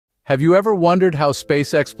Have you ever wondered how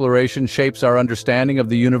space exploration shapes our understanding of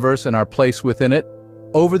the universe and our place within it?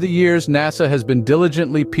 Over the years, NASA has been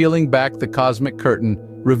diligently peeling back the cosmic curtain,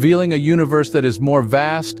 revealing a universe that is more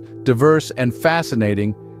vast, diverse, and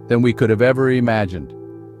fascinating than we could have ever imagined.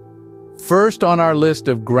 First on our list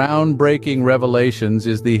of groundbreaking revelations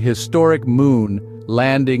is the historic moon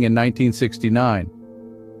landing in 1969.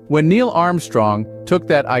 When Neil Armstrong took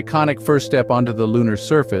that iconic first step onto the lunar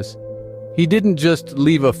surface, he didn't just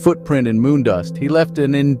leave a footprint in moon dust, he left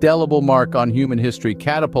an indelible mark on human history,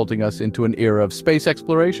 catapulting us into an era of space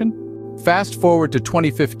exploration. Fast forward to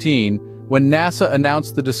 2015, when NASA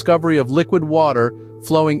announced the discovery of liquid water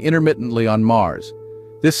flowing intermittently on Mars.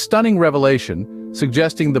 This stunning revelation,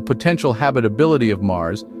 suggesting the potential habitability of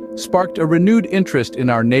Mars, sparked a renewed interest in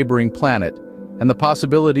our neighboring planet and the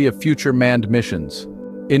possibility of future manned missions.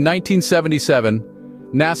 In 1977,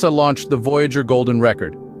 NASA launched the Voyager Golden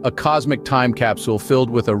Record, a cosmic time capsule filled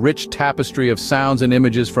with a rich tapestry of sounds and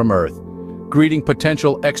images from Earth, greeting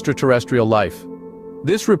potential extraterrestrial life.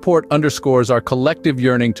 This report underscores our collective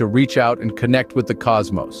yearning to reach out and connect with the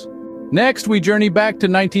cosmos. Next, we journey back to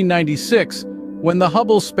 1996, when the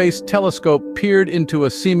Hubble Space Telescope peered into a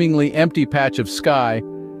seemingly empty patch of sky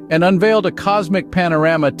and unveiled a cosmic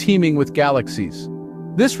panorama teeming with galaxies.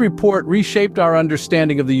 This report reshaped our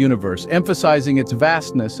understanding of the universe, emphasizing its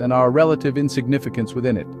vastness and our relative insignificance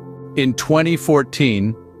within it. In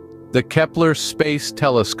 2014, the Kepler Space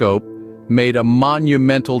Telescope made a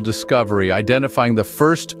monumental discovery, identifying the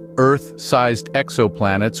first Earth-sized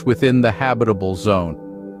exoplanets within the habitable zone.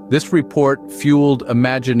 This report fueled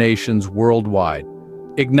imaginations worldwide,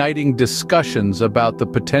 igniting discussions about the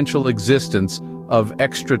potential existence of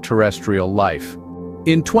extraterrestrial life.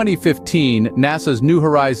 In 2015, NASA's New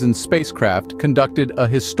Horizons spacecraft conducted a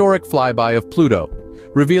historic flyby of Pluto,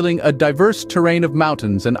 revealing a diverse terrain of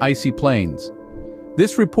mountains and icy plains.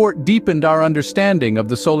 This report deepened our understanding of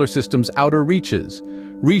the solar system's outer reaches,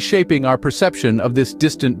 reshaping our perception of this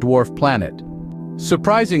distant dwarf planet.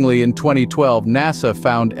 Surprisingly, in 2012, NASA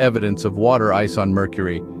found evidence of water ice on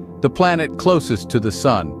Mercury, the planet closest to the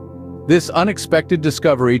Sun. This unexpected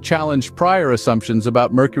discovery challenged prior assumptions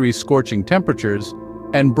about Mercury's scorching temperatures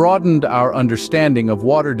and broadened our understanding of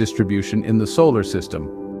water distribution in the solar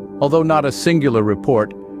system. Although not a singular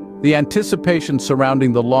report, the anticipation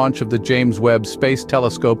surrounding the launch of the James Webb Space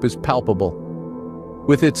Telescope is palpable.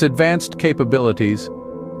 With its advanced capabilities,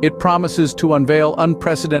 it promises to unveil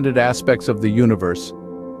unprecedented aspects of the universe,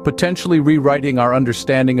 potentially rewriting our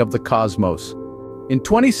understanding of the cosmos. In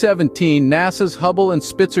 2017, NASA's Hubble and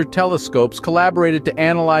Spitzer telescopes collaborated to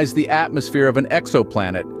analyze the atmosphere of an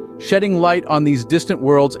exoplanet, shedding light on these distant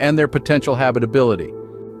worlds and their potential habitability.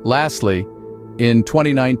 Lastly, in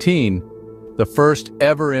 2019, the first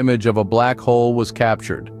ever image of a black hole was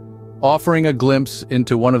captured, offering a glimpse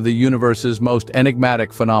into one of the universe's most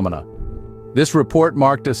enigmatic phenomena. This report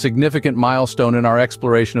marked a significant milestone in our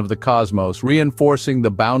exploration of the cosmos, reinforcing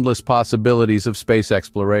the boundless possibilities of space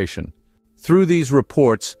exploration. Through these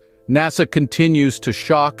reports, NASA continues to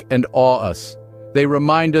shock and awe us. They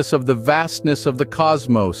remind us of the vastness of the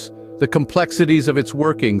cosmos, the complexities of its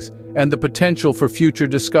workings, and the potential for future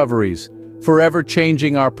discoveries, forever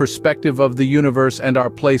changing our perspective of the universe and our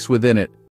place within it.